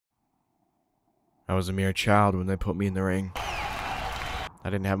I was a mere child when they put me in the ring. I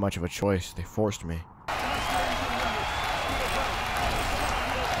didn't have much of a choice. They forced me.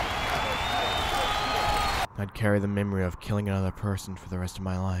 I'd carry the memory of killing another person for the rest of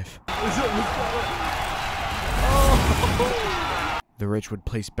my life. The rich would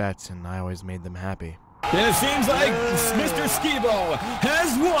place bets, and I always made them happy. And it seems like Mr. Skibo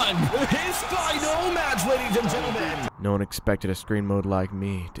has won his final match, ladies and gentlemen. No one expected a screen mode like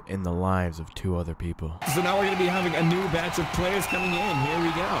me to end the lives of 2 other people. So now we're going to be having a new batch of players coming in. Here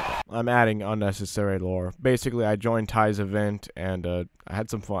we go. I'm adding unnecessary lore. Basically, I joined Ty's event, and I had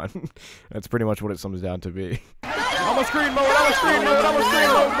some fun. That's pretty much what it sums down to be. I'm a screen mode! I'm a screen mode! I'm a screen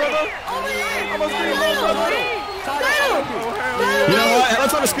mode, brother! I'm a screen mode, brother! You know what?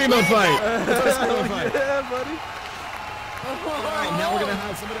 Let's have a scream mode fight. Let's have a scream mode fight. Yeah, buddy. Alright, now we're gonna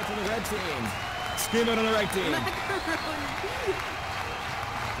have somebody from the red team. Scream mode on the right team.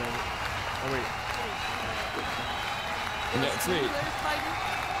 Oh, wait. Yeah, sweet.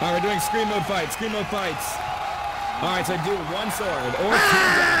 Alright, we're doing scream mode fights. Scream mode fights. Alright, so do 1 sword or 2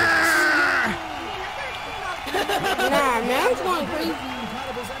 daggers. Nah, man's going crazy.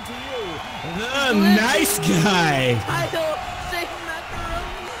 The nice guy. I don't say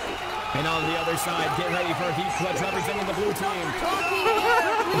macaroni. And on the other side, get ready for a heat clutch representing the blue team.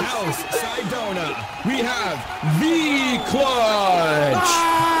 House Sidona. We have the clutch.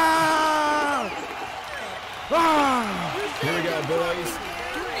 Here we go, boys.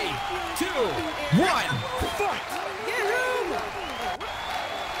 3, 2, 1, fight. Get him.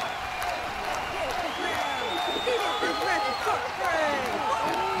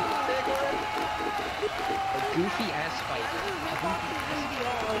 Goofy ass fight.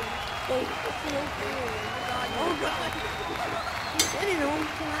 Oh god. He's getting home.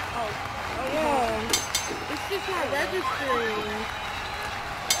 Oh yeah. It's just not registering.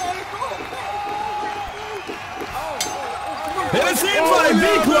 And it seems like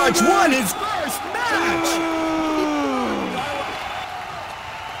V-Clutch won his first match.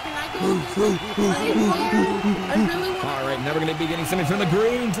 Alright, now we're going to be getting something from the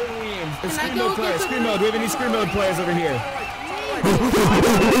green team. The screen mode players. Screen mode. Do we have any screen mode players over here?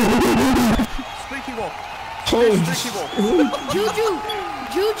 Streaky Wolf. Oh, Juju.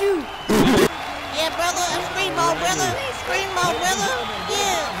 Yeah, brother, scream mode, brother. Scream mode, brother.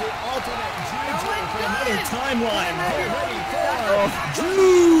 Yeah. Another timeline. Get ready for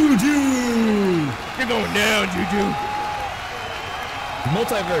Juju. You're going down, Juju.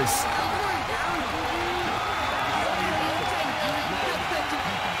 Multiverse.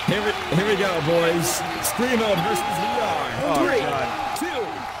 Here we go, boys. Scream mode versus VR. Oh, 3, God. 2,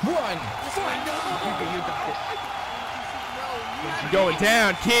 1, fight. You're going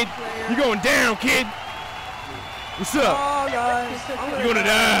down, kid. You're going down, kid. What's up? Oh guys. You're gonna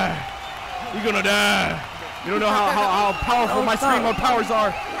die. You're gonna die. You don't know how powerful my screen mode powers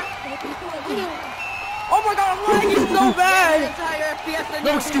are. Oh my god, I'm lagging so bad.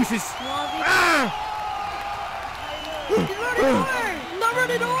 No excuses. Ah! Not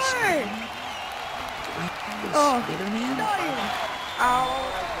running away. Oh, ow.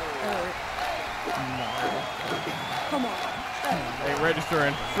 Come on. Ain't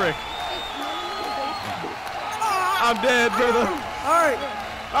registering. Frick. I'm dead, brother. Alright.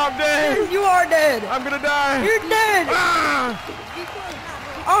 I'm dead. You are dead. I'm gonna die. You're dead. Ah!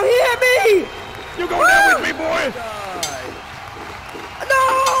 Oh, he hit me. You going down with me, boy? No,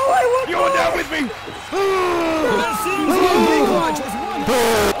 I won't. You going down with me? Oh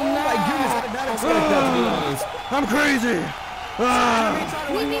my goodness, I did not expect that to be honest. I'm crazy. Ah!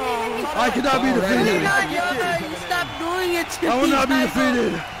 I cannot be defeated. Stop doing it to I will me, not be Michael.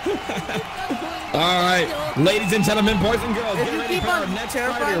 defeated. Alright, ladies and gentlemen, boys and girls, If get you ready keep for our on next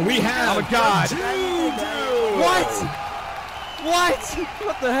terrifying fighter. We me- have Oh, God. Juju. What? What?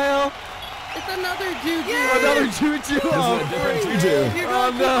 What the hell? It's another Juju. Another Juju. This is a Oh, different Juju.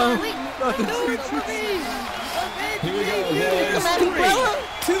 oh no. Not the Do it Juju. for me. Here we go, Come boys. at me, 3, brother.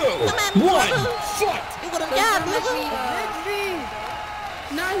 2, Come at me, 1, brother. fight. You gonna die, brother.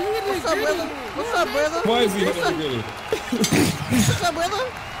 Nah, you hit me. What's up, brother? What's up, brother? Why is he hitting me gritty? What's up, brother?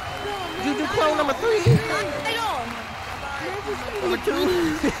 Juju clone number 3. Number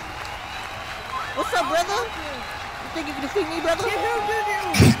 2. What's up, brother? You think you can defeat me, brother?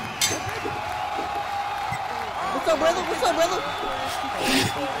 What's up, brother? What's up, brother?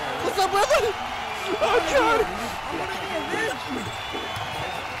 What's up, brother? Oh, God.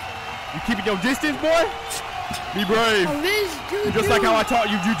 You keeping your distance, boy? Be brave. Just like how I taught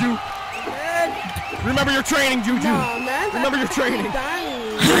you, Juju. Remember your training, Juju. Remember your training.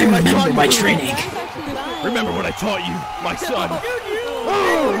 I remember my training. Remember what I taught you, my son.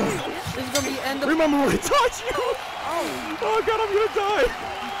 This is gonna be end the... Remember when I taught you? Oh God, I'm gonna die.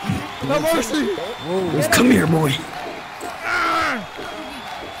 Have mercy. Come here, boy.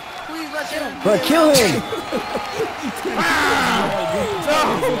 Please let him. But kill him.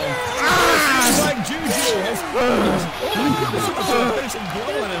 It's like Juju. It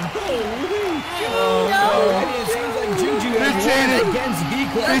seems like Juju has won against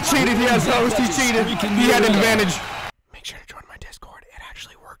B-Club. He cheated. He has host. He cheated. He had an advantage.